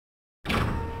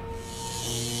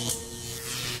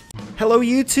Hello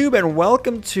YouTube and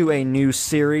welcome to a new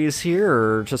series here,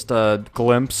 or just a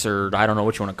glimpse, or I don't know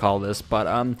what you want to call this, but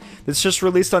it's just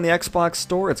released on the Xbox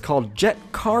Store. It's called Jet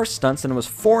Car Stunts and it was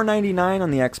 $4.99 on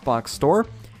the Xbox Store.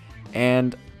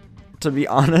 And to be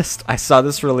honest, I saw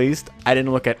this released, I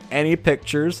didn't look at any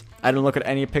pictures, on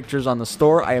the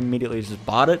store. I immediately just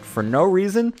bought it for no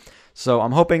reason. So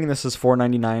I'm hoping this is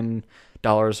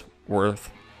 $4.99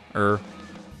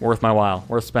 worth my while,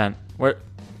 worth spent.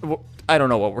 I don't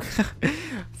know what we're...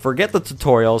 Forget the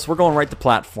tutorials. We're going right to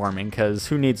platforming, because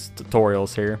who needs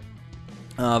tutorials here?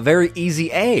 Very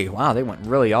easy A. Wow, they went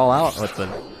really all out with the...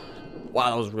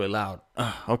 Wow, that was really loud.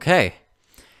 Okay.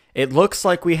 It looks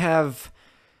like we have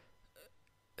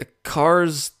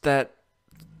cars that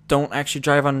don't actually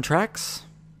drive on tracks.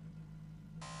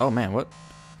 Oh, man, what?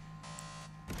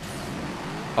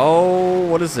 Oh,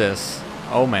 what is this?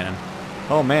 Oh, man.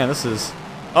 Oh, man, this is...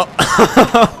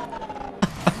 Oh!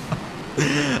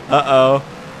 Uh-oh.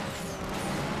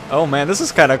 Oh, man, this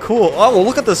is kind of cool. Oh, well,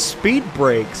 look at the speed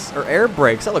brakes, or air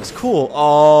brakes. That looks cool.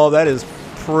 Oh, that is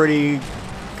pretty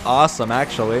awesome,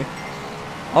 actually.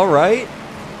 All right.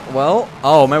 Well,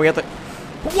 oh, man, we have to...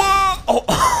 Whoa!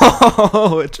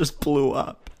 Oh, it just blew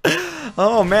up.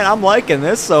 Oh, man, I'm liking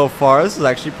this so far. This is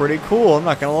actually pretty cool. I'm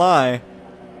not going to lie.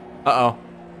 Uh-oh.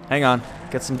 Hang on.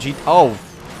 Get some G... Oh.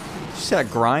 Did you see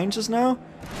that grind just now?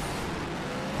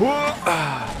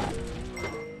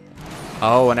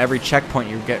 Oh, and every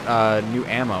checkpoint you get new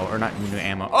ammo, or not new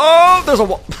ammo. Oh, there's a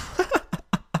wall.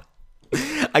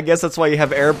 I guess that's why you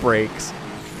have air brakes.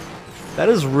 That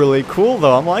is really cool,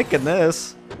 though. I'm liking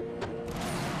this.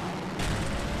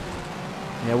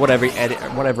 Yeah, whatever,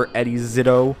 Eddie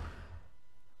Zitto.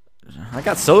 I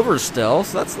got silver still,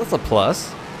 so that's a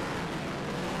plus.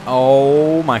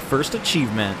 Oh, my first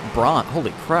achievement, bronze.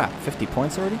 Holy crap, 50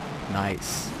 points already?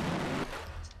 Nice.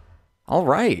 All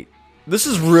right. This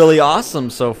is really awesome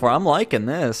so far. I'm liking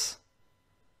this.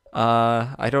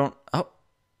 I don't... Oh.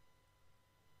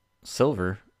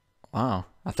 Silver. Wow.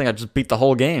 I think I just beat the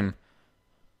whole game.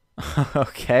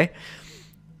 Okay.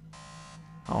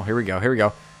 Oh, here we go. Here we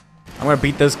go. I'm gonna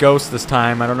beat this ghost this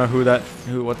time. I don't know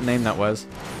what name that was.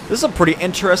 This is a pretty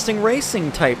interesting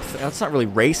racing type. It's not really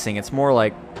racing. It's more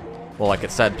like, well, like it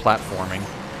said, platforming.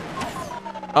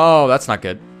 Oh, that's not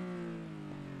good.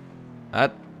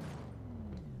 That...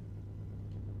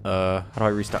 how do I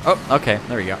restart? Oh, okay,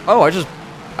 there we go. Oh, I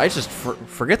just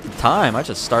forget the time. I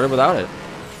just started without it.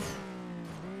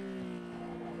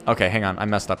 Okay, hang on. I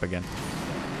messed up again.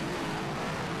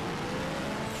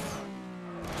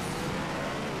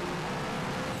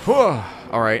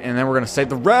 All right, and then we're gonna save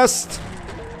the rest.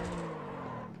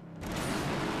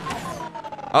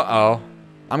 Uh-oh.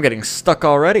 I'm getting stuck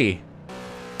already.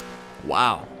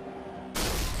 Wow.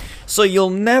 So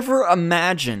you'll never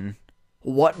imagine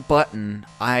what button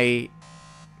I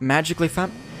magically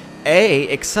found.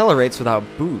 A, accelerates without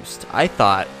boost. I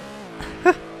thought...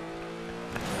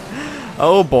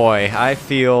 Oh boy, I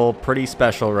feel pretty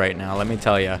special right now, let me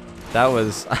tell you. That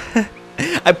was...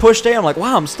 I pushed A, I'm like,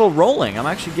 wow, I'm still rolling. I'm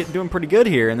actually doing pretty good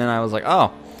here. And then I was like,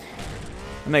 oh,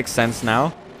 that makes sense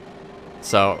now.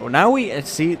 So now we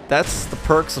see, that's the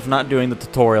perks of not doing the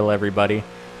tutorial, everybody.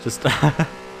 Just...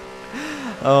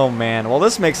 Oh man, well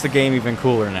this makes the game even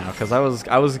cooler now, because I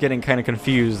was getting kind of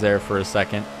confused there for a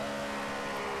second.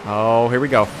 Oh, here we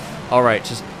go. All right,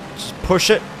 just push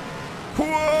it.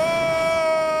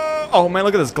 Whoa! Oh man,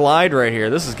 look at this glide right here.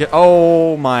 This is good.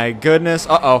 Oh my goodness.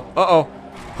 Uh-oh.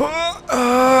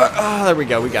 There we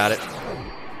go. We got it.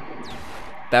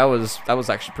 That was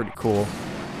actually pretty cool.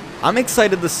 I'm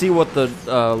excited to see what the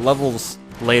levels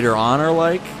later on are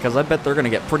like, because I bet they're gonna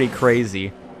get pretty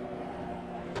crazy.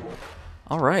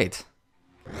 Alright.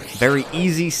 Very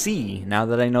easy C. Now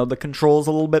that I know the controls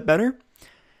a little bit better,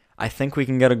 I think we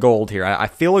can get a gold here. I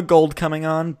feel a gold coming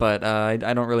on, but I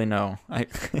don't really know.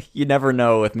 You never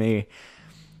know with me.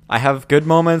 I have good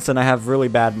moments and I have really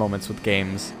bad moments with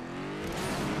games.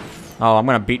 Oh, I'm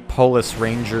going to beat Polis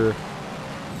Ranger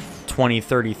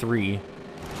 2033.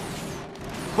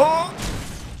 Oh!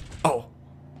 Oh!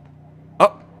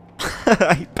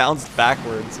 I bounced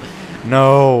backwards.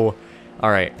 No.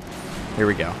 Alright. Here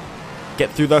we go. Get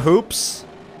through the hoops.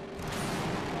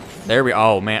 There we...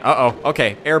 Oh, man. Uh-oh.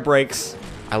 Okay. Air brakes.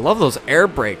 I love those air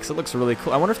brakes. It looks really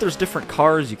cool. I wonder if there's different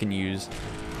cars you can use.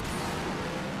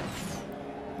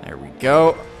 There we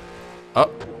go. Oh.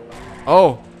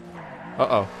 Oh.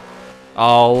 Uh-oh.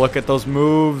 Oh, look at those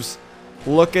moves.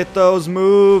 Look at those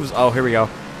moves. Oh, here we go.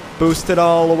 Boost it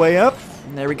all the way up.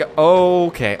 There we go.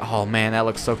 Okay. Oh, man. That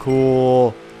looks so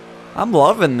cool. I'm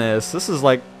loving this. This is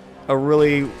like a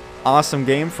really... awesome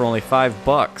game for only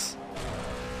 $5.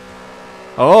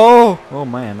 Oh! Oh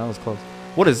man, that was close.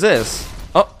 What is this?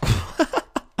 Oh!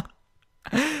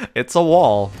 It's a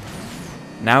wall.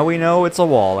 Now we know it's a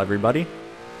wall, everybody.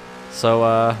 So,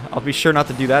 I'll be sure not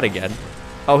to do that again.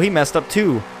 Oh, he messed up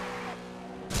too.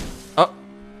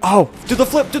 Oh! Do the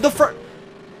flip! Do the front!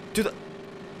 Do the...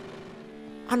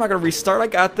 I'm not gonna restart, I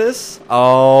got this.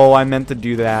 Oh, I meant to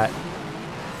do that.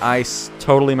 I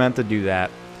totally meant to do that.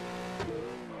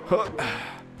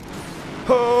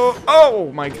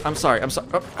 Oh my! I'm sorry. I'm sorry.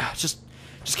 Just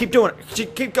keep doing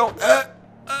it. Keep going.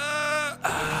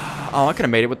 Oh, I could have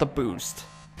made it with the boost.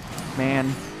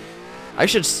 Man, I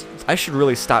should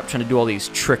really stop trying to do all these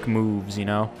trick moves. You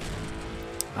know,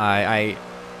 I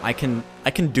can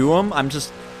do them. I'm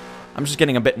just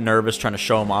getting a bit nervous trying to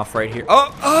show them off right here.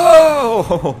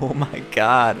 Oh my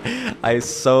God! I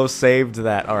so saved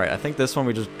that. All right, I think this one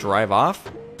we just drive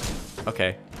off.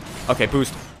 Okay,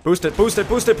 boost it.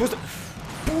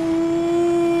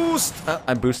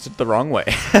 I boosted the wrong way.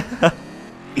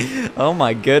 Oh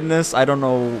my goodness, I don't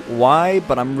know why,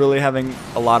 but I'm really having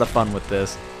a lot of fun with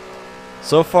this.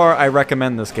 So far, I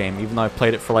recommend this game, even though I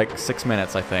played it for like 6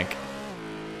 minutes, I think.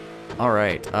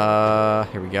 Alright,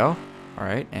 here we go.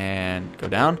 Alright, and go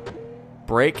down.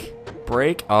 Brake.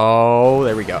 Oh,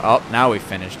 there we go. Oh, now we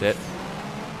finished it.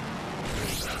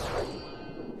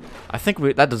 I think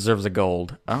that deserves a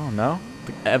gold. Oh, no?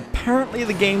 Apparently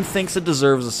the game thinks it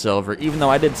deserves a silver, even though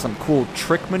I did some cool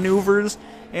trick maneuvers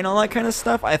and all that kind of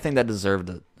stuff. I think that deserved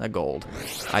a gold.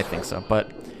 I think so, but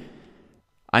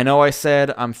I know I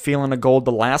said I'm feeling a gold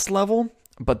the last level,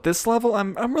 but this level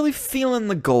I'm really feeling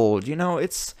the gold. You know,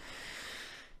 it's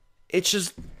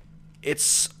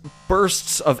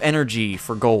bursts of energy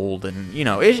for gold, and you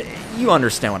know, you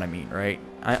understand what I mean, right?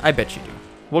 I bet you do.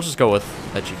 We'll just go with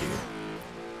that you do.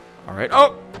 All right.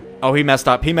 Oh, he messed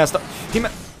up.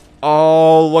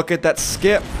 Oh, look at that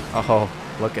skip. Oh,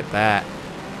 look at that.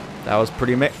 That was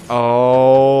pretty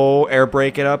oh, air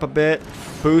brake it up a bit.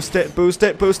 Boost it.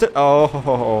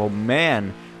 Oh,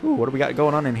 man. Ooh, what do we got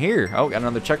going on in here? Oh, got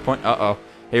another checkpoint. Uh-oh.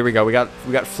 Here we go. We got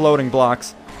floating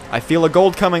blocks. I feel a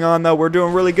gold coming on, though. We're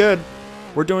doing really good.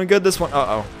 We're doing good this one.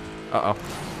 Uh-oh.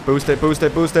 Boost it.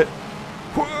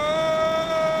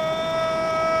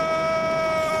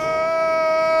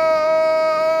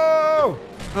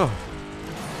 Oh.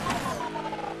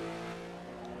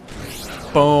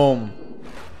 Boom.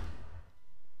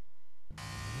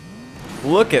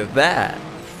 Look at that.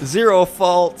 0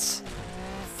 faults,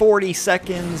 40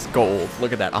 seconds, gold.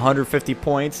 Look at that. 150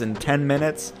 points in 10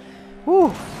 minutes.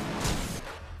 Whew.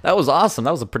 That was awesome.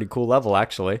 That was a pretty cool level,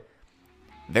 actually.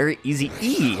 Very easy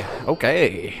E.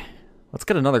 Okay. Let's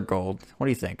get another gold. What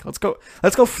do you think? Let's go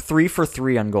 3 for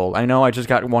 3 on gold. I know I just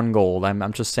got 1 gold.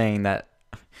 I'm just saying that.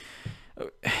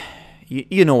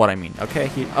 You know what I mean, okay?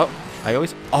 Oh,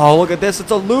 look at this. It's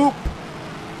a loop.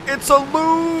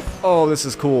 Oh, this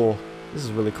is cool. This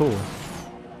is really cool.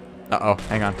 Uh-oh,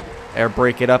 hang on. Air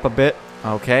brake it up a bit.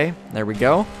 Okay, there we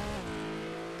go.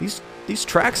 These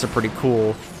tracks are pretty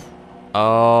cool.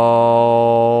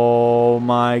 Oh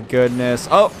my goodness.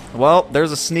 Oh, well,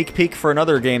 there's a sneak peek for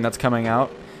another game that's coming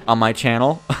out on my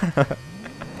channel.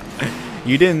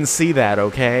 You didn't see that,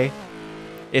 okay?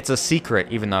 It's a secret,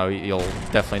 even though you'll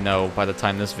definitely know by the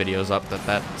time this video is up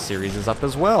that series is up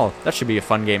as well. That should be a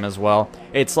fun game as well.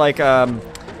 It's like,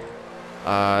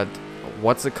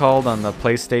 what's it called on the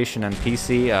PlayStation and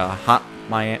PC?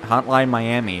 Hotline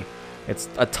Miami. It's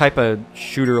a type of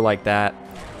shooter like that.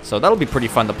 So that'll be pretty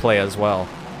fun to play as well.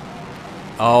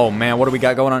 Oh, man, what do we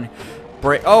got going on?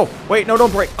 Brake. Oh, wait, no,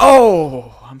 don't brake.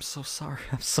 Oh, I'm so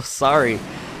sorry.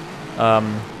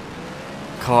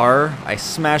 Car. I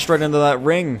smashed right into that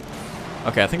ring.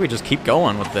 Okay, I think we just keep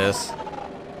going with this.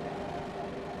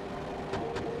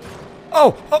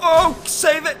 Oh,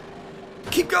 save it.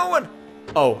 Keep going.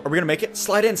 Oh, are we gonna make it?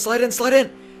 Slide in.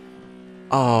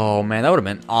 Oh, man, that would have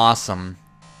been awesome.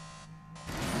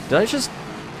 Did I just...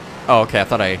 Oh, okay, I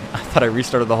thought I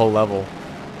restarted the whole level.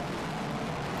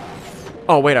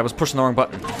 Oh, wait, I was pushing the wrong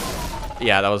button.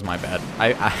 Yeah, that was my bad.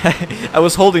 I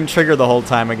was holding trigger the whole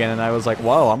time again, and I was like,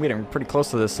 whoa, I'm getting pretty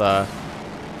close to this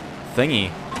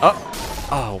thingy.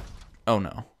 Oh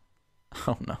no.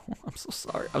 Oh no. I'm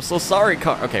so sorry,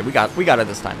 car. Okay, we got it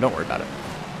this time. Don't worry about it.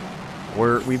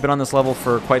 We've been on this level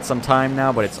for quite some time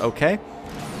now, but it's okay.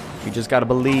 We just gotta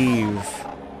believe.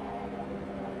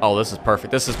 Oh, this is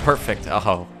perfect.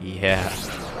 Oh, yeah.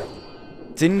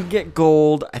 Didn't get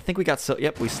gold. I think we got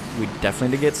yep, we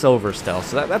definitely did get silver still.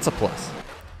 So that's a plus.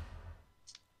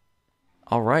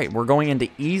 All right, we're going into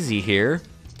easy here.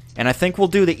 And I think we'll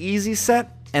do the easy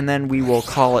set and then we will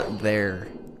call it there.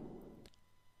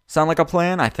 Sound like a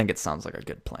plan? I think it sounds like a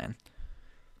good plan.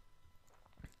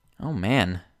 Oh,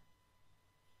 man.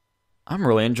 I'm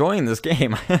really enjoying this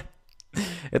game.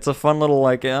 It's a fun little,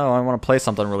 like, oh, I want to play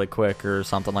something really quick or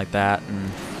something like that.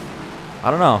 And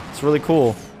I don't know. It's really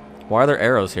cool. Why are there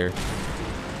arrows here?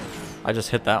 I just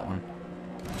hit that one.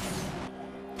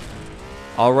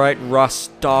 All right,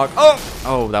 Rust Dog. Oh!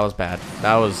 Oh, that was bad.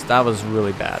 That was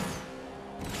really bad.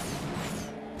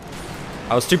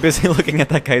 I was too busy looking at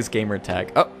that guy's gamer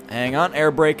tag. Oh, hang on.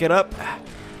 Air brake it up.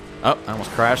 Oh, I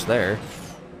almost crashed there.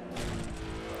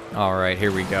 All right,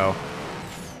 here we go.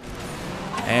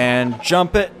 And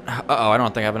jump it. Uh-oh, I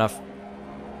don't think I have enough.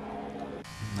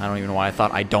 I don't even know why I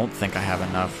thought I don't think I have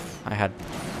enough. I had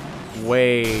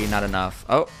way not enough.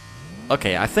 Oh,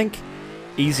 okay, I think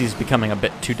easy's becoming a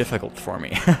bit too difficult for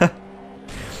me.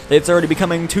 It's already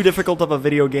becoming too difficult of a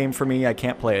video game for me. I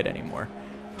can't play it anymore.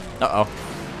 Uh-oh.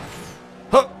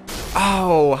 Huh.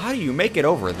 Oh, how do you make it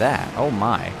over that? Oh,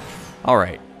 my. All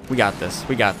right, we got this.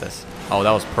 We got this. Oh,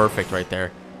 that was perfect right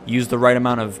there. Use the right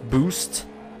amount of boost.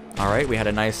 All right, we had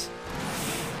a nice...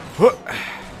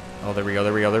 Oh, there we go,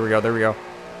 there we go, there we go, there we go.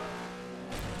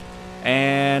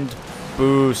 And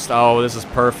boost. Oh, this is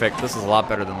perfect. This is a lot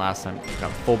better than last time.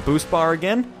 Got full boost bar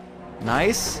again.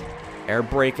 Nice. Air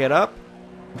brake it up.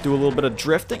 Do a little bit of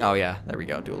drifting. Oh, yeah, there we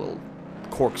go. Do a little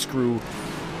corkscrew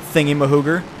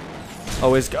thingy-mahooger.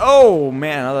 Always go. Oh,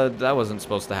 man, that wasn't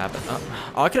supposed to happen.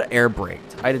 Oh, I could have air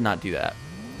braked. I did not do that.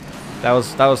 That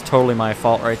was totally my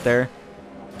fault right there.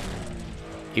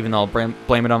 Even though I'll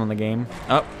blame it on the game.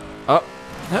 Oh, oh.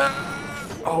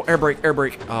 Oh, air brake, air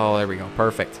brake. Oh, there we go.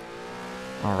 Perfect.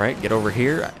 All right, get over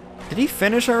here. Did he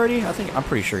finish already? I'm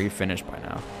pretty sure he finished by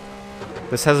now.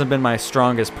 This hasn't been my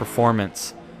strongest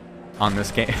performance on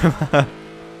this game. That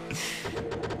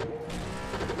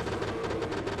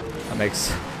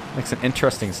makes an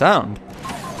interesting sound.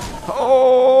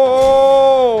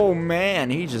 Oh, man,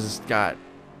 he just got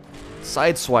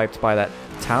sideswiped by that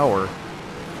tower.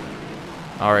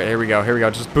 All right, here we go. Here we go.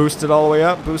 Just boost it all the way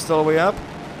up. Boost it all the way up.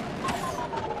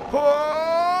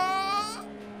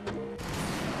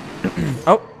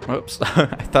 Oh, oops. I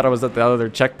thought I was at the other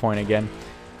checkpoint again.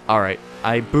 All right,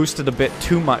 I boosted a bit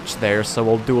too much there, so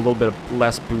we'll do a little bit of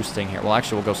less boosting here. Well,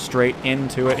 actually, we'll go straight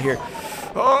into it here.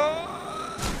 Oh!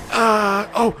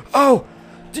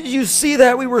 Did you see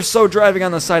that? We were so driving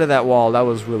on the side of that wall. That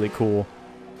was really cool.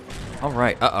 All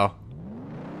right, uh-oh.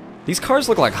 These cars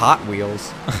look like Hot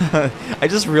Wheels. I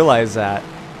just realized that.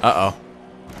 Uh-oh.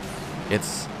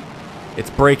 It's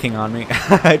braking on me.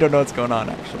 I don't know what's going on,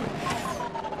 actually.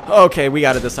 Okay, we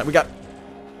got it this time. We got...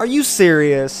 Are you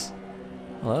serious?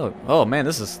 Hello. Oh, man,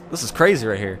 this is crazy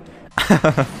right here.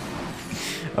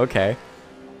 Okay.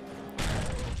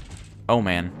 Oh,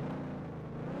 man.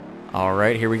 All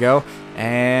right, here we go.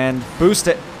 And boost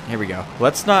it. Here we go.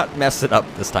 Let's not mess it up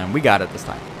this time. We got it this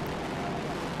time.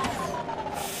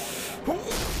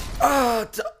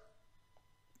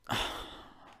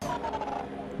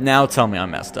 Now tell me I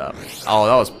messed up. Oh,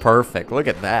 that was perfect. Look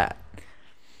at that.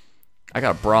 I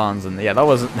got bronze, and yeah, that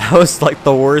was like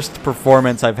the worst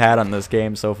performance I've had on this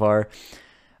game so far.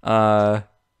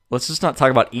 Let's just not talk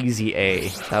about easy A.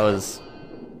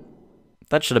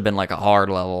 That should have been like a hard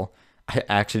level. I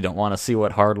actually don't want to see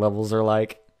what hard levels are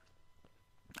like.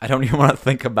 I don't even want to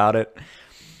think about it.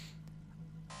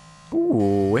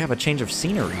 Ooh, we have a change of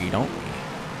scenery, don't we?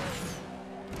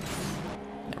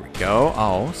 There we go.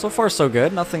 Oh, so far so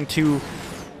good. Nothing too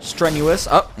strenuous.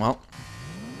 Oh, well,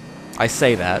 I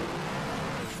say that.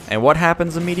 And what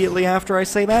happens immediately after I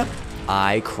say that?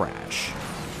 I crash.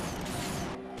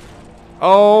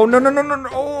 Oh, no, no, no, no, no.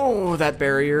 Oh, that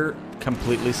barrier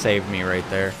completely saved me right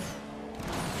there.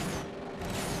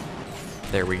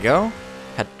 There we go.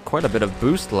 Had quite a bit of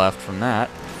boost left from that.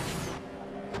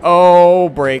 Oh,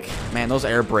 brake. Man, those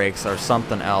air brakes are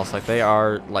something else. Like, they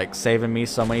are, like, saving me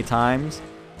so many times.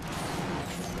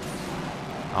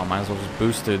 Oh, might as well just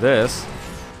boost through this.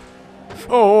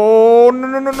 Oh, no,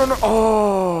 no, no, no, no.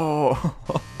 Oh.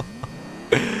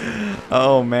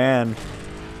 Oh, man.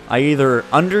 I either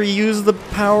underuse the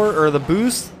power or the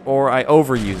boost, or I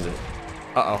overuse it.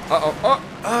 Uh-oh, uh-oh, oh,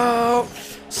 oh.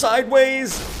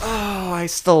 Sideways. Oh, I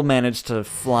still managed to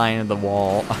fly into the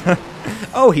wall.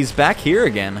 Oh, he's back here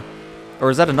again. Or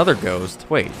is that another ghost?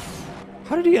 Wait.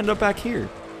 How did he end up back here?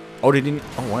 Oh, did he...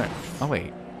 Oh, what? Oh,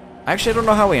 wait. Actually, I don't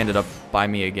know how he ended up by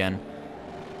me again.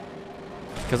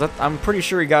 Because I'm pretty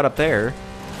sure he got up there.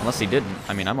 Unless he didn't.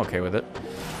 I mean, I'm okay with it.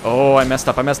 Oh, I messed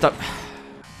up. I messed up.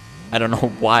 I don't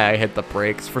know why I hit the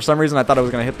brakes. For some reason, I thought I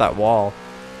was going to hit that wall.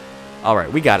 All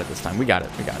right, we got it this time. We got it.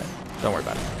 We got it. Don't worry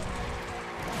about it.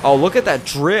 Oh, look at that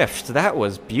drift. That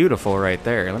was beautiful right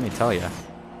there, let me tell you.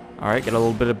 All right, get a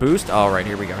little bit of boost. All right,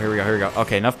 here we go, here we go, here we go.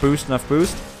 Okay, enough boost, enough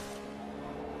boost.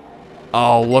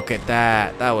 Oh, look at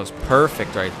that. That was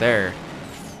perfect right there.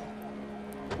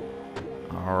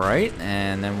 Alright,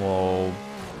 and then we'll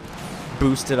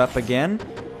boost it up again.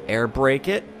 Air brake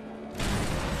it.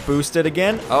 Boost it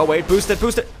again. Oh, wait, boost it,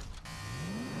 boost it.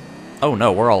 Oh,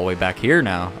 no, we're all the way back here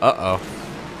now. Uh-oh.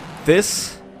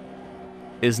 This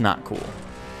is not cool.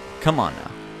 Come on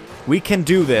now. We can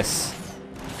do this.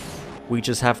 We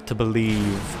just have to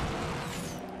believe.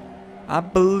 I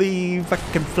believe I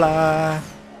can fly.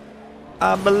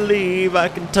 I believe I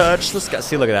can touch the sky.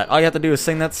 See, look at that. All you have to do is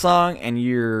sing that song, and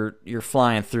you're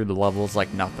flying through the levels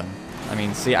like nothing. I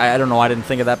mean, see, I don't know why I didn't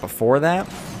think of that before that,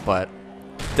 but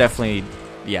definitely,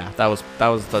 yeah, that was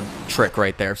the trick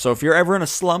right there. So if you're ever in a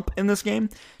slump in this game,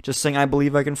 just sing I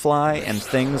Believe I Can Fly, and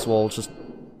things will just,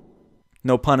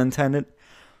 no pun intended,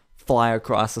 fly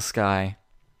across the sky.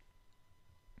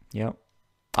 Yep.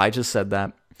 I just said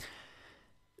that.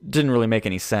 Didn't really make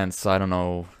any sense, so I don't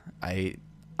know.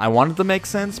 I wanted to make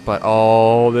sense, but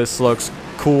oh, this looks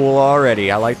cool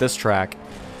already. I like this track.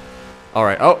 All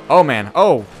right. Oh man.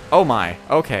 Oh my.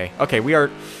 Okay. We are.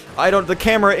 The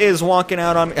camera is wonking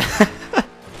out on me.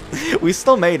 We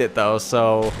still made it though,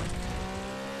 so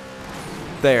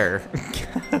there.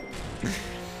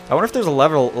 I wonder if there's a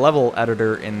level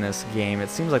editor in this game. It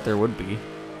seems like there would be.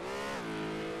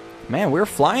 Man, we're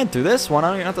flying through this one. I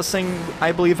don't even have to sing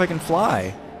I Believe I Can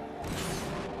Fly.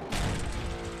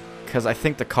 Because I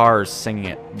think the car is singing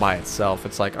it by itself.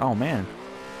 It's like, oh man,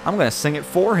 I'm going to sing it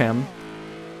for him.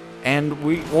 And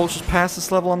we'll just pass this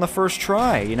level on the first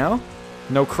try, you know?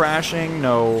 No crashing,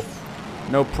 no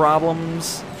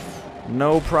problems.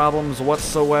 No problems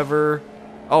whatsoever.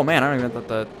 Oh man, I don't even have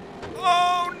to...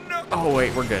 Oh no! Oh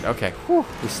wait, we're good. Okay. Whew.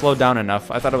 We slowed down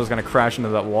enough. I thought I was going to crash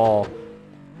into that wall.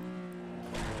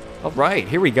 Alright,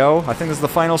 here we go. I think this is the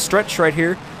final stretch right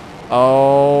here.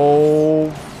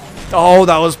 Oh,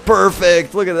 that was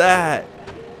perfect. Look at that.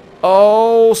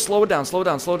 Oh, slow it down, slow it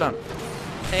down, slow it down.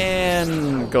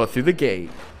 And go through the gate.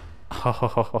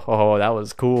 Oh, that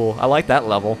was cool. I like that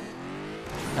level.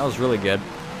 That was really good.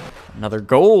 Another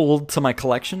gold to my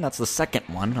collection. That's the second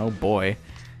one. Oh, boy.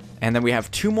 And then we have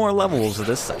 2 more levels of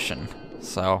this session.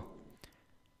 So,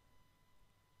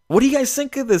 what do you guys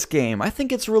think of this game? I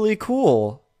think it's really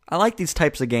cool. I like these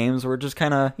types of games where just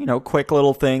kind of, you know, quick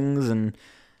little things and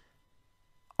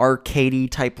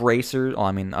arcadey type racers. Oh,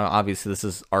 I mean, obviously this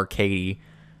is arcadey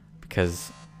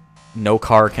because no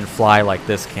car can fly like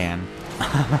this can.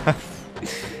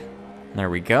 There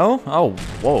we go. Oh,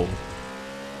 whoa.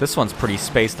 This one's pretty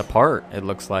spaced apart, it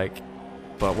looks like.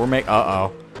 But we're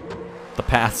uh-oh. The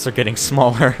paths are getting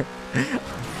smaller.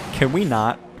 Can we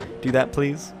not do that,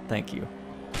 please? Thank you.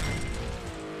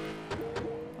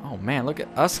 Oh man, look at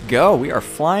us go. We are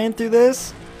flying through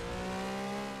this.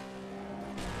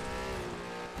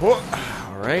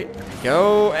 Alright, there we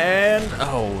go. And,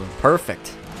 oh,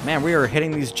 perfect. Man, we are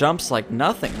hitting these jumps like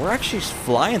nothing. We're actually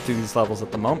flying through these levels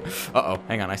at the moment. Uh-oh,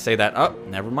 hang on, I say that. Oh,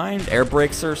 never mind. Air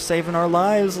brakes are saving our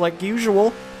lives like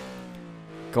usual.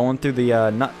 Going through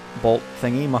the nut bolt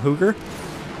thingy, mahooger.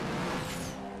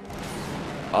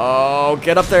 Oh,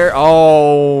 get up there.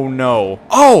 Oh, no.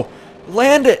 Oh,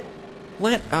 land it.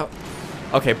 Land. Oh.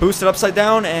 Okay, boost it upside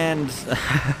down and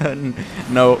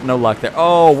no luck there.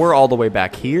 Oh, we're all the way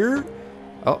back here.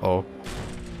 Uh-oh.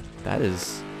 That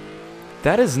is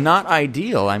not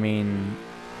ideal. I mean,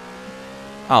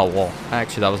 oh well,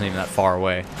 actually that wasn't even that far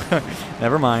away.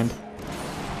 Never mind.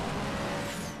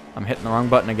 I'm hitting the wrong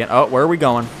button again. Oh, where are we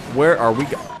going? Where are we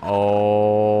going?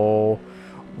 Oh,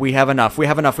 we have enough. We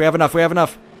have enough. We have enough. We have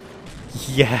enough.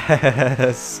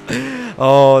 Yes.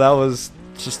 Oh, that was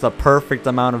just the perfect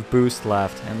amount of boost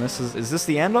left. And this is this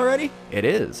the end already? It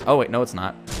is. Oh wait, no it's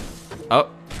not. Oh,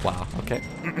 wow, okay.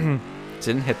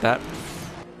 Didn't hit that.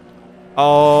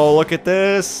 Oh, look at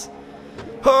this.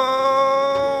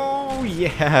 Oh,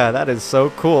 yeah, that is so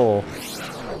cool.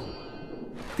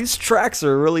 These tracks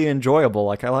are really enjoyable.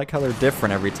 Like, I like how they're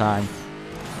different every time.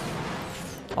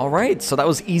 All right, so that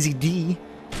was Easy D.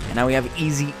 And now we have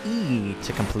Easy E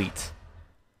to complete.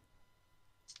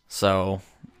 So,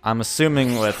 I'm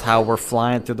assuming with how we're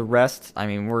flying through the rest, I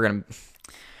mean, we're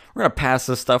gonna pass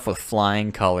this stuff with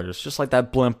flying colors, just like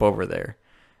that blimp over there.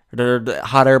 The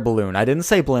hot air balloon. I didn't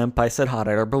say blimp, I said hot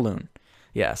air balloon.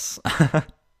 Yes.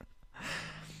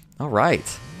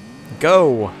 Alright.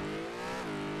 Go!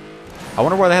 I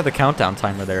wonder why they have the countdown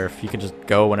timer there, if you can just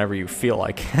go whenever you feel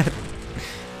like it.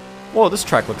 Whoa, this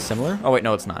track looks similar. Oh wait,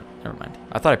 no it's not. Never mind.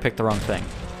 I thought I picked the wrong thing.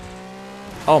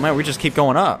 Oh man, we just keep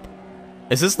going up.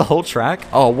 Is this the whole track?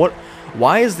 Oh, what?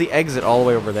 Why is the exit all the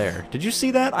way over there? Did you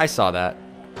see that? I saw that.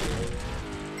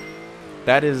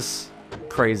 That is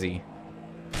crazy.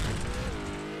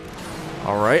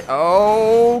 Alright,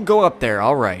 oh, go up there.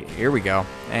 Alright, here we go.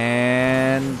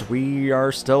 And we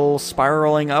are still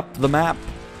spiraling up the map.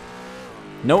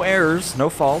 No errors, no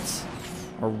faults.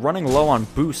 We're running low on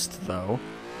boost, though.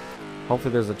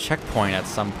 Hopefully there's a checkpoint at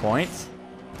some point.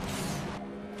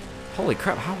 Holy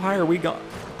crap, how high are we going?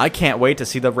 I can't wait to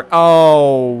see the...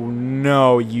 Oh,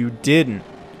 no, you didn't.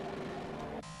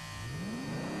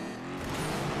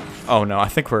 Oh, no, I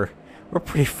think we're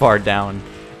pretty far down.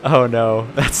 Oh no,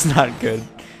 that's not good.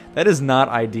 That is not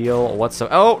ideal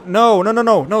whatsoever. Oh, no, no, no,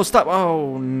 no, no, stop.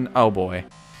 Oh, oh boy.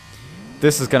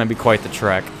 This is gonna be quite the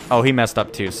trek. Oh, he messed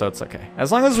up too, so it's okay.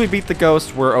 As long as we beat the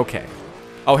ghost, we're okay.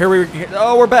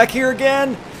 Oh, we're back here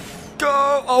again.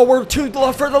 Go. Oh, we're too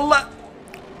low for the left.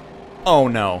 Oh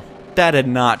no, that did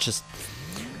not just...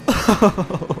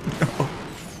 Oh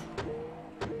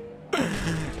no.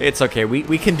 It's okay,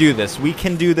 we can do this. We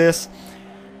can do this.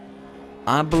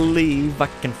 I believe I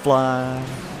can fly.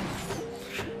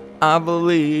 I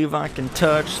believe I can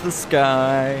touch the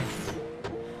sky.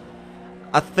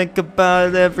 I think about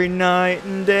it every night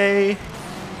and day.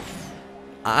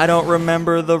 I don't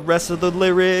remember the rest of the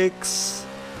lyrics,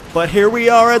 but here we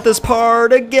are at this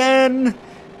part again,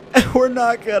 and we're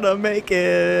not gonna make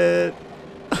it.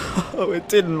 Oh, it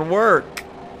didn't work.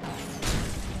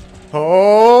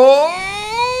 Oh!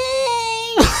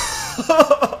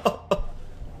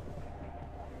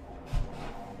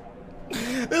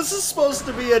 This is supposed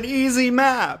to be an easy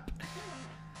map.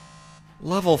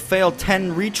 Level failed,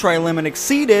 10 retry limit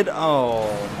exceeded.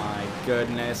 Oh my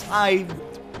goodness.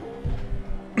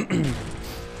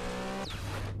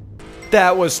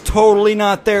 That was totally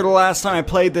not there the last time I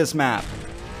played this map.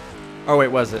 Oh wait,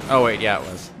 was it? Oh wait, yeah it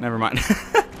was. Never mind.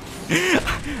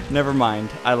 Never mind.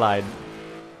 I lied.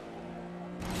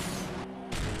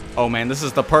 Oh man, this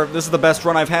is the best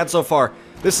run I've had so far.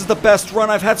 This is the best run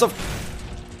I've had so far.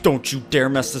 Don't you dare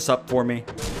mess this up for me.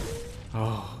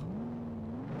 Oh.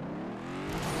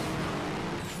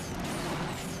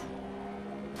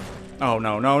 Oh,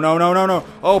 no, no, no, no, no, no.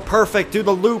 Oh, perfect. Do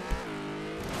the loop.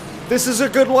 This is a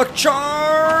good luck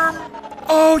charm.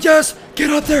 Oh, yes. Get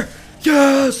up there.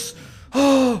 Yes.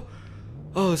 Oh.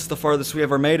 Oh, this is the farthest we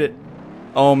ever made it.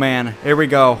 Oh, man. Here we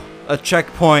go. A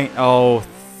checkpoint. Oh,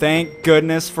 thank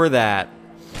goodness for that.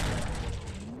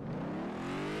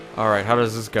 All right, how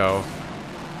does this go?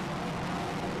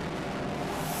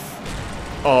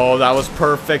 Oh, that was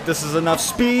perfect. This is enough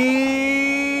speed.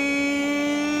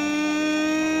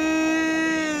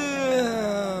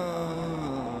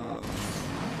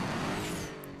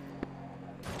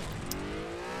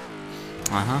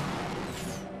 Uh-huh.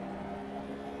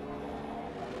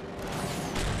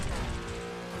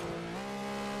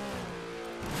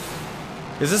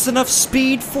 Is this enough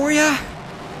speed for ya?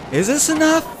 Is this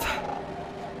enough?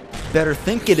 Better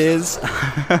think it is.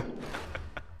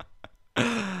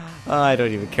 I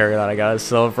don't even care that I got a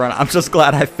silver run. I'm just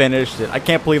glad I finished it. I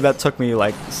can't believe that took me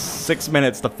like 6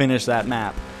 minutes to finish that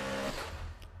map.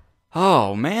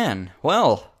 Oh, man.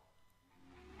 Well,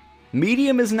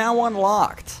 medium is now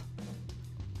unlocked.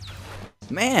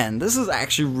 Man, this is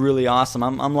actually really awesome.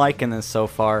 I'm liking this so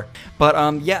far. But,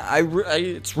 yeah,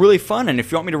 it's really fun. And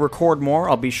if you want me to record more,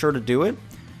 I'll be sure to do it.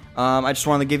 I just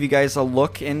wanted to give you guys a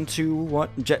look into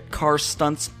what Jet Car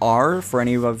Stunts are for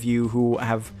any of you who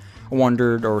have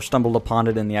wondered or stumbled upon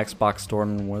it in the Xbox store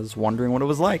and was wondering what it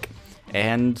was like.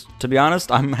 And to be honest,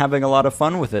 I'm having a lot of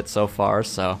fun with it so far,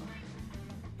 so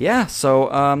yeah.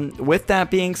 So with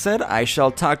that being said, I shall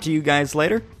talk to you guys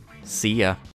later. See ya.